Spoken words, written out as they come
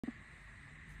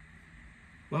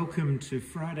Welcome to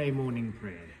Friday morning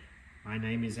prayer. My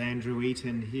name is Andrew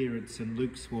Eaton here at St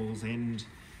Luke's Wall's End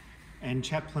and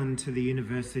chaplain to the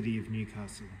University of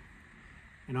Newcastle.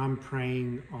 And I'm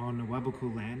praying on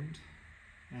Awabakal land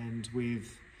and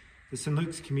with the St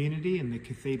Luke's community and the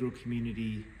Cathedral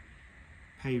community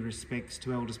pay respects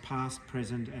to elders past,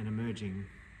 present and emerging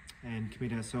and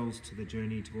commit ourselves to the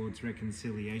journey towards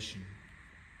reconciliation.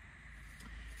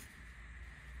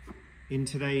 In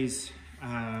today's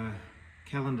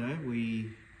calendar, we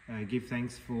give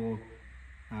thanks for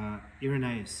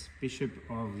Irenaeus, Bishop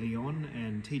of Lyon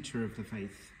and teacher of the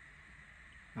faith.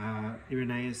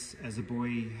 Irenaeus, as a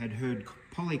boy, had heard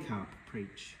Polycarp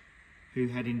preach, who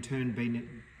had in turn been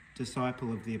a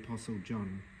disciple of the Apostle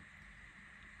John.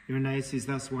 Irenaeus is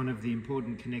thus one of the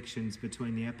important connections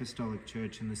between the Apostolic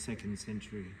Church and the 2nd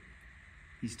century.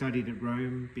 He studied at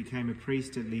Rome, became a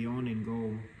priest at Lyon in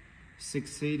Gaul,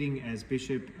 succeeding as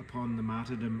bishop upon the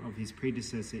martyrdom of his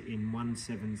predecessor in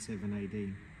 177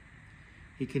 AD.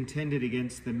 He contended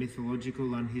against the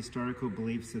mythological, unhistorical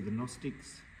beliefs of the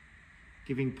Gnostics,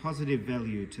 giving positive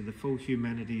value to the full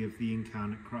humanity of the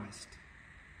incarnate Christ.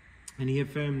 And he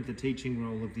affirmed the teaching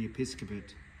role of the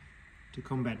episcopate to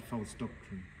combat false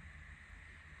doctrine.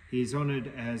 He is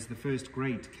honoured as the first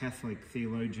great Catholic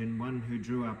theologian, one who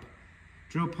drew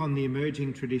upon the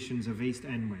emerging traditions of East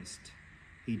and West.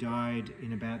 He died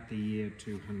in about the year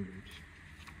 200.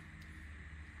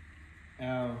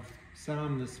 Our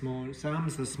Psalms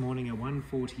this morning are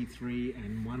 143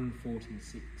 and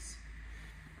 146.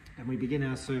 And we begin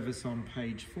our service on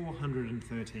page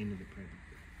 413 of the prayer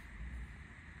book.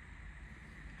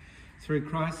 Through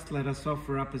Christ, let us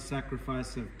offer up a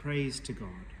sacrifice of praise to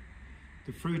God,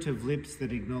 the fruit of lips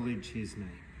that acknowledge his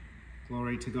name.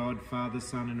 Glory to God, Father,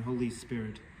 Son, and Holy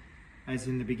Spirit, as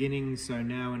in the beginning, so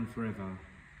now and forever.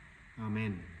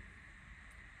 Amen.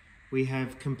 We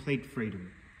have complete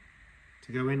freedom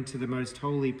to go into the most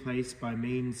holy place by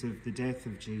means of the death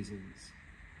of Jesus.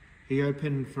 He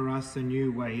opened for us a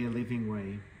new way, a living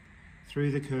way,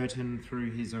 through the curtain,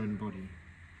 through his own body.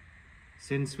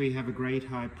 Since we have a great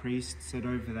high priest set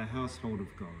over the household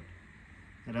of God,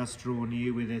 let us draw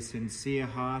near with a sincere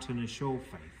heart and a sure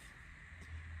faith,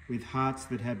 with hearts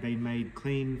that have been made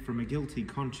clean from a guilty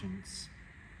conscience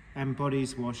and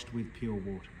bodies washed with pure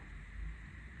water.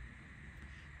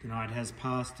 The night has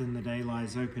passed and the day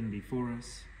lies open before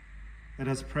us. Let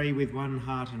us pray with one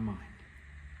heart and mind.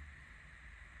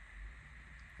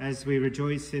 As we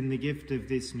rejoice in the gift of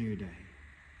this new day,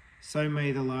 so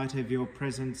may the light of your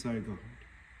presence, O God,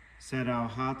 set our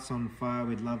hearts on fire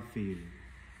with love for you,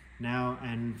 now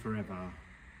and forever.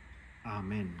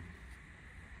 Amen.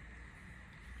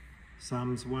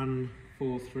 Psalms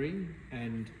 143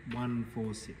 and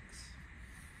 146.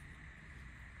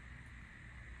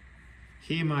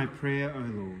 Hear my prayer, O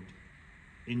Lord.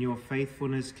 In your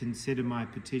faithfulness consider my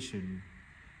petition,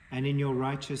 and in your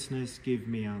righteousness give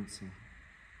me answer.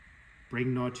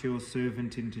 Bring not your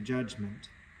servant into judgment,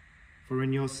 for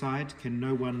in your sight can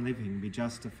no one living be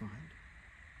justified.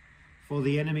 For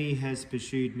the enemy has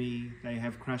pursued me, they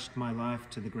have crushed my life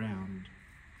to the ground.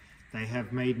 They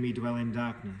have made me dwell in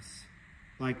darkness,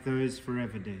 like those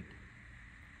forever dead.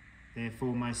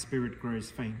 Therefore my spirit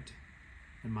grows faint,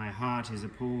 and my heart is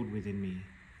appalled within me.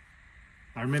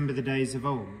 I remember the days of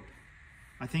old.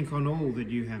 I think on all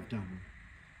that you have done.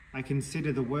 I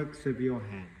consider the works of your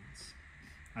hands.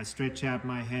 I stretch out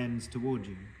my hands toward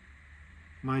you.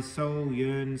 My soul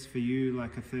yearns for you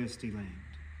like a thirsty land.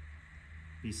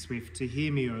 Be swift to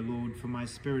hear me, O Lord, for my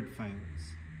spirit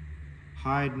fails.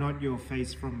 Hide not your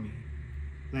face from me,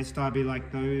 lest I be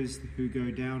like those who go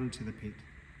down to the pit.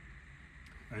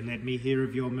 O let me hear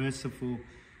of your merciful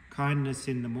kindness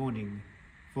in the morning,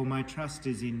 for my trust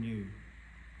is in you.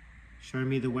 Show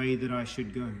me the way that I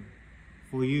should go,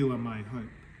 for you are my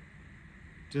hope.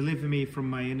 Deliver me from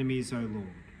my enemies, O Lord,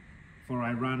 for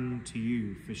I run to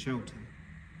you for shelter.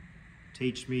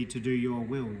 Teach me to do your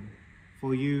will,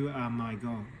 for you are my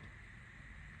God.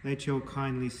 Let your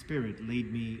kindly spirit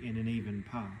lead me in an even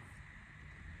path.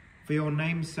 For your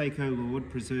name's sake, O Lord,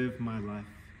 preserve my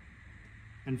life,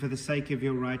 and for the sake of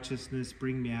your righteousness,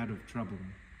 bring me out of trouble.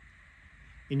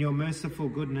 In your merciful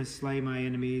goodness, slay my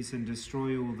enemies and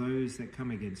destroy all those that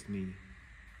come against me,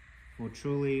 for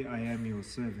truly I am your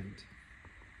servant.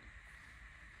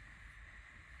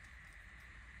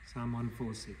 Psalm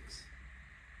 146.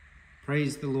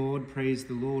 Praise the Lord,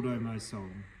 O my soul.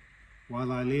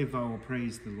 While I live, I will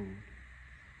praise the Lord.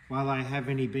 While I have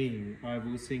any being, I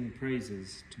will sing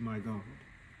praises to my God.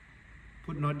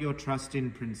 Put not your trust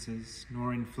in princes,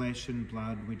 nor in flesh and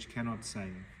blood, which cannot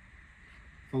save.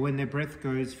 For when their breath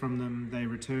goes from them, they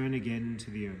return again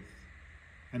to the earth.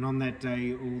 and on that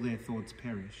day all their thoughts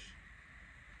perish.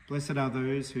 Blessed are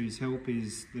those whose help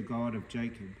is the God of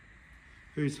Jacob,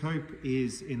 whose hope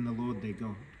is in the Lord their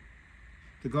God,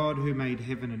 the God who made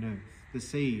heaven and earth, the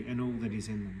sea and all that is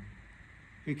in them,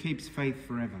 who keeps faith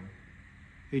forever,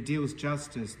 who deals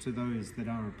justice to those that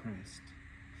are oppressed.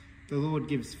 The Lord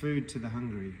gives food to the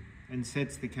hungry and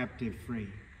sets the captive free.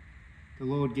 The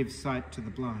Lord gives sight to the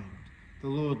blind. The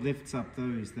Lord lifts up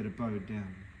those that are bowed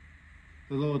down.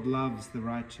 The Lord loves the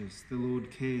righteous. The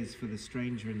Lord cares for the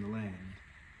stranger in the land.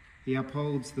 He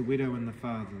upholds the widow and the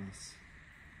fatherless.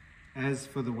 As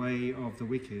for the way of the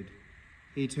wicked,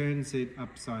 he turns it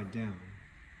upside down.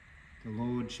 The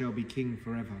Lord shall be king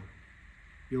forever.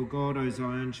 Your God, O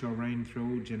Zion, shall reign through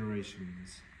all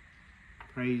generations.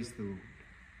 Praise the Lord.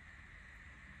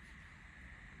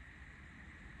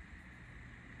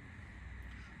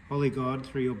 Holy God,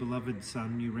 through your beloved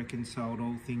Son, you reconciled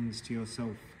all things to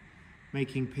yourself,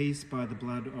 making peace by the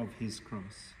blood of his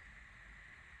cross.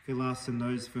 Fill us and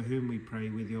those for whom we pray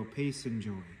with your peace and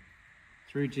joy.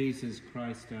 Through Jesus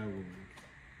Christ our Lord.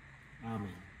 Amen.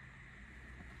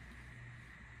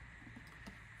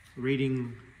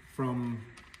 Reading from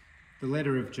the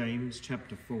letter of James,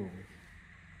 chapter 4.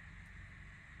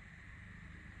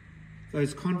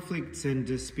 Those conflicts and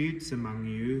disputes among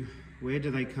you, where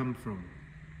do they come from?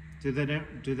 Do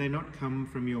they not come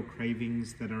from your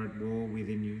cravings that are at war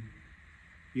within you?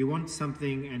 You want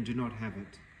something and do not have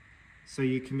it, so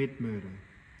you commit murder.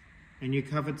 And you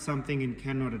covet something and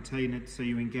cannot attain it, so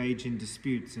you engage in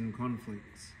disputes and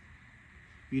conflicts.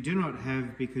 You do not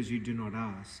have because you do not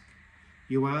ask.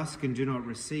 You ask and do not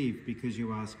receive because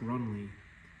you ask wrongly,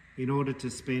 in order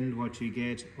to spend what you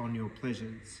get on your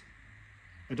pleasures.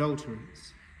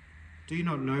 Adulterers, do you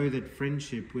not know that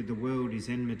friendship with the world is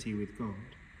enmity with God?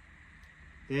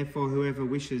 Therefore, whoever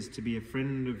wishes to be a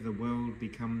friend of the world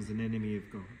becomes an enemy of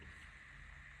God.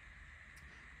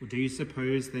 Or do you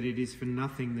suppose that it is for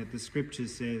nothing that the Scripture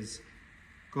says,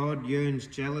 God yearns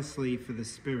jealously for the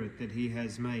Spirit that he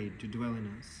has made to dwell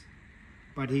in us,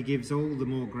 but he gives all the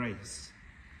more grace.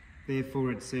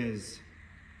 Therefore it says,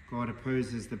 God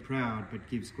opposes the proud,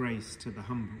 but gives grace to the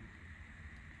humble.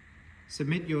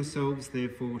 Submit yourselves,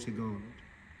 therefore, to God.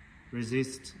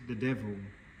 Resist the devil,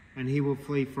 and he will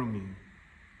flee from you.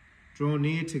 Draw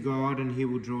near to God, and he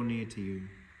will draw near to you.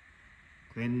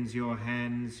 Cleanse your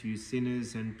hands, you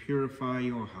sinners, and purify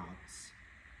your hearts,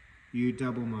 you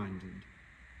double-minded.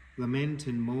 Lament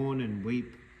and mourn and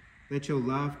weep. Let your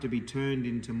laughter be turned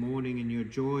into mourning and your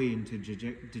joy into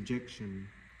dejection.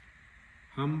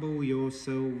 Humble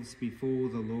yourselves before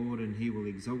the Lord, and he will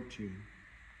exalt you.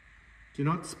 Do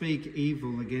not speak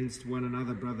evil against one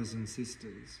another, brothers and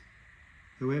sisters.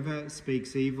 Whoever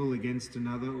speaks evil against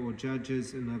another or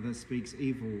judges another speaks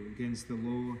evil against the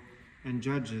law and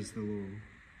judges the law.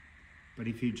 But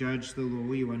if you judge the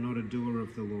law, you are not a doer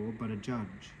of the law, but a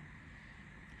judge.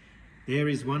 There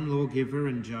is one lawgiver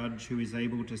and judge who is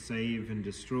able to save and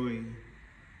destroy.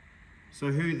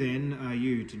 So who then are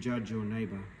you to judge your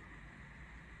neighbour?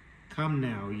 Come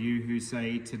now, you who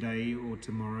say today or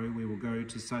tomorrow we will go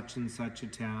to such and such a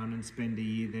town and spend a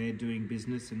year there doing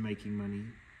business and making money.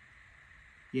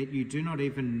 Yet you do not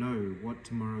even know what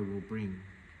tomorrow will bring.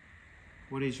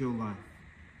 What is your life?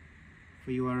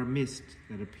 For you are a mist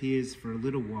that appears for a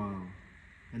little while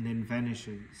and then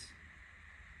vanishes.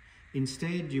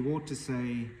 Instead, you ought to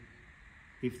say,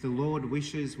 if the Lord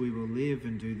wishes, we will live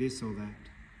and do this or that.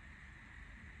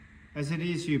 As it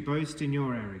is, you boast in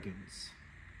your arrogance.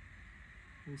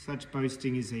 Well, such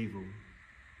boasting is evil.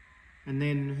 And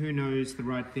then who knows the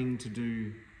right thing to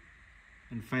do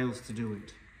and fails to do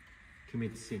it,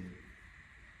 commits sin.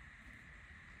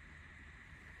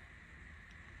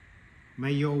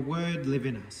 May your word live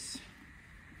in us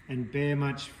and bear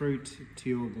much fruit to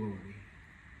your glory.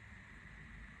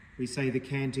 We say the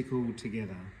canticle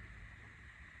together.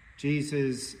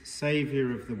 Jesus,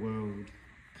 Saviour of the world,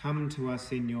 come to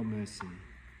us in your mercy.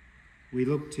 We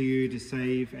look to you to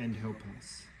save and help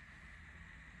us.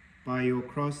 By your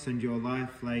cross and your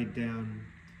life laid down,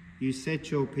 you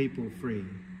set your people free.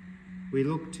 We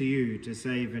look to you to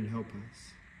save and help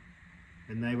us.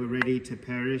 When they were ready to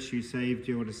perish, you saved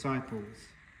your disciples.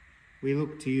 We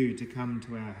look to you to come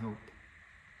to our help.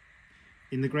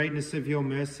 In the greatness of your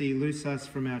mercy, loose us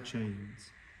from our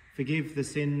chains. Forgive the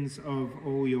sins of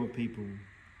all your people.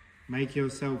 Make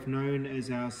yourself known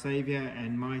as our Saviour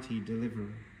and mighty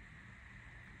deliverer.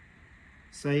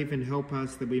 Save and help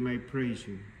us that we may praise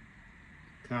you.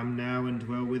 Come now and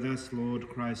dwell with us, Lord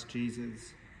Christ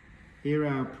Jesus. Hear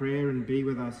our prayer and be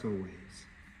with us always.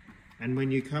 And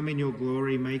when you come in your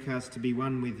glory, make us to be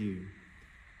one with you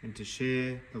and to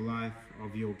share the life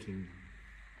of your kingdom.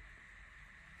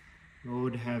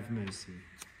 Lord, have mercy.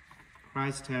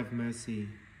 Christ, have mercy.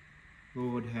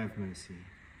 Lord, have mercy.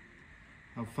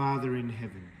 Our Father in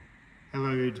heaven,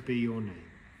 hallowed be your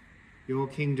name. Your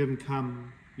kingdom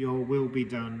come, your will be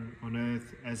done on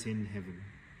earth as in heaven.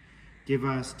 Give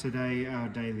us today our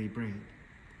daily bread.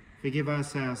 Forgive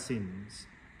us our sins,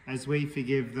 as we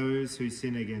forgive those who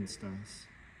sin against us.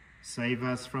 Save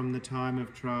us from the time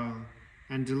of trial,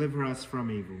 and deliver us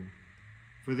from evil.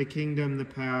 For the kingdom, the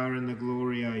power, and the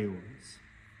glory are yours,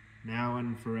 now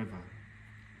and forever.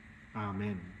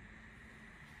 Amen.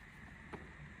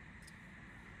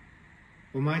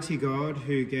 Almighty God,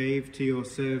 who gave to your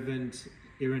servant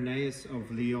Irenaeus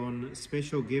of Lyon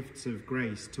special gifts of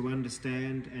grace to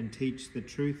understand and teach the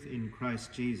truth in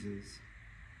Christ Jesus,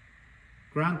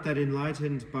 grant that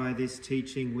enlightened by this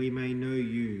teaching we may know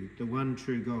you, the one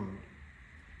true God,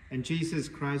 and Jesus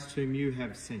Christ whom you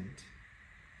have sent,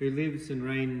 who lives and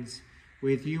reigns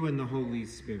with you and the Holy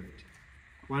Spirit,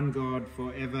 one God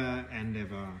for ever and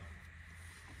ever.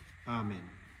 Amen.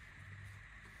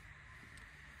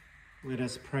 Let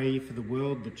us pray for the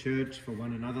world, the church, for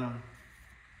one another.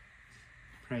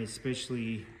 Pray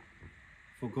especially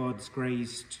for God's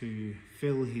grace to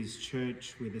fill his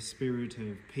church with a spirit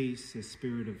of peace, a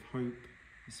spirit of hope,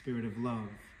 a spirit of love,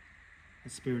 a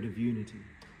spirit of unity.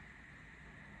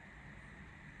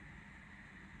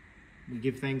 We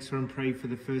give thanks for and pray for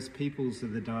the first peoples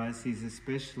of the diocese,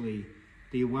 especially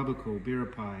the Awabakal,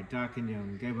 Biripi,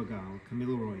 Darkinjung, Gabagал,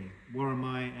 Kamilaroi,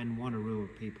 Warramai and Wanneroo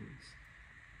peoples.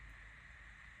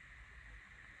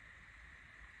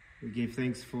 We give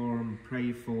thanks for and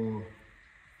pray for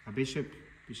our Bishop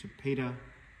Peter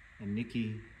and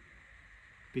Nikki,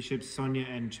 Bishops Sonia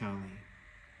and Charlie,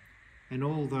 and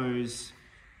all those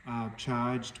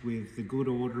charged with the good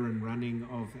order and running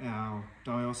of our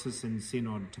diocesan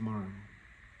synod tomorrow.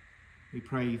 We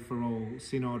pray for all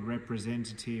synod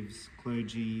representatives,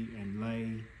 clergy and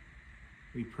lay.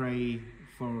 We pray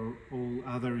for all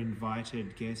other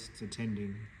invited guests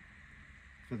attending,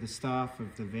 for the staff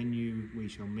of the venue we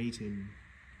shall meet in.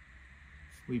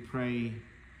 We pray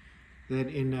that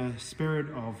in a spirit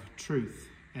of truth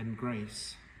and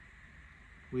grace,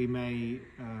 we may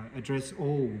address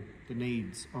all the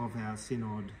needs of our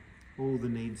synod, all the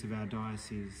needs of our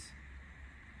diocese,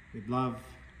 with love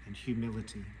and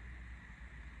humility.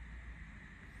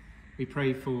 We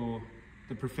pray for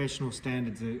the Professional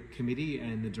Standards Committee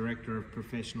and the Director of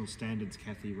Professional Standards,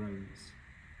 Kathy Rose,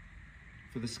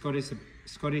 for the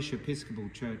Scottish Episcopal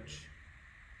Church,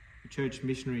 the Church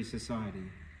Missionary Society,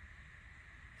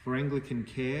 for Anglican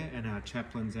Care and our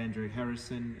chaplains Andrew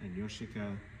Harrison and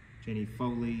Yoshika, Jenny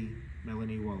Foley,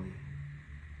 Melanie Wally.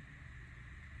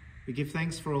 We give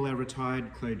thanks for all our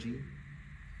retired clergy.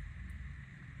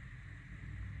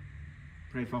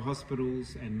 Pray for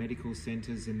hospitals and medical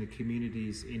centres in the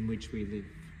communities in which we live,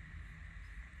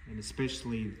 and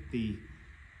especially the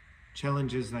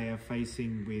challenges they are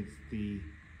facing with the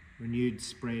renewed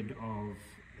spread of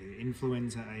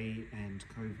influenza A and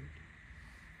COVID.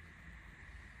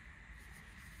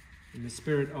 In the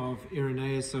spirit of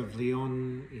Irenaeus of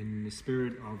Lyon, in the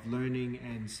spirit of learning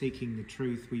and seeking the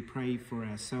truth, we pray for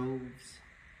ourselves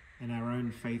and our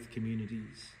own faith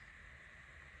communities.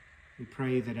 We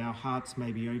pray that our hearts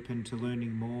may be open to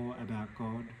learning more about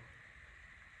God,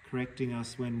 correcting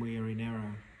us when we are in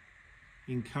error,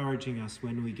 encouraging us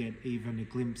when we get even a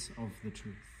glimpse of the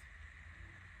truth.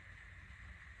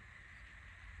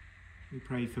 We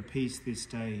pray for peace this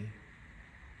day,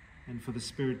 and for the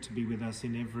Spirit to be with us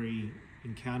in every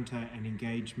encounter and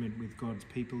engagement with God's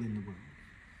people in the world.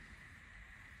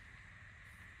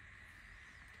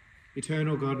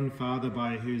 Eternal God and Father,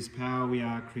 by whose power we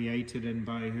are created and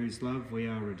by whose love we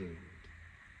are redeemed,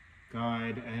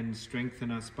 guide and strengthen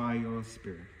us by your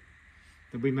Spirit,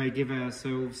 that we may give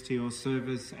ourselves to your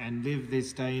service and live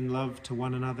this day in love to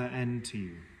one another and to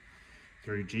you.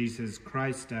 Through Jesus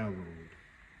Christ our Lord.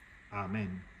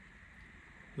 Amen.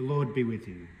 The Lord be with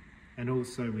you, and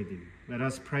also with you. Let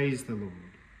us praise the Lord.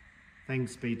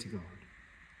 Thanks be to God.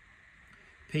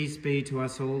 Peace be to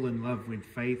us all in love with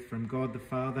faith from God the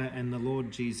Father and the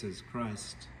Lord Jesus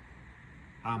Christ.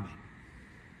 Amen.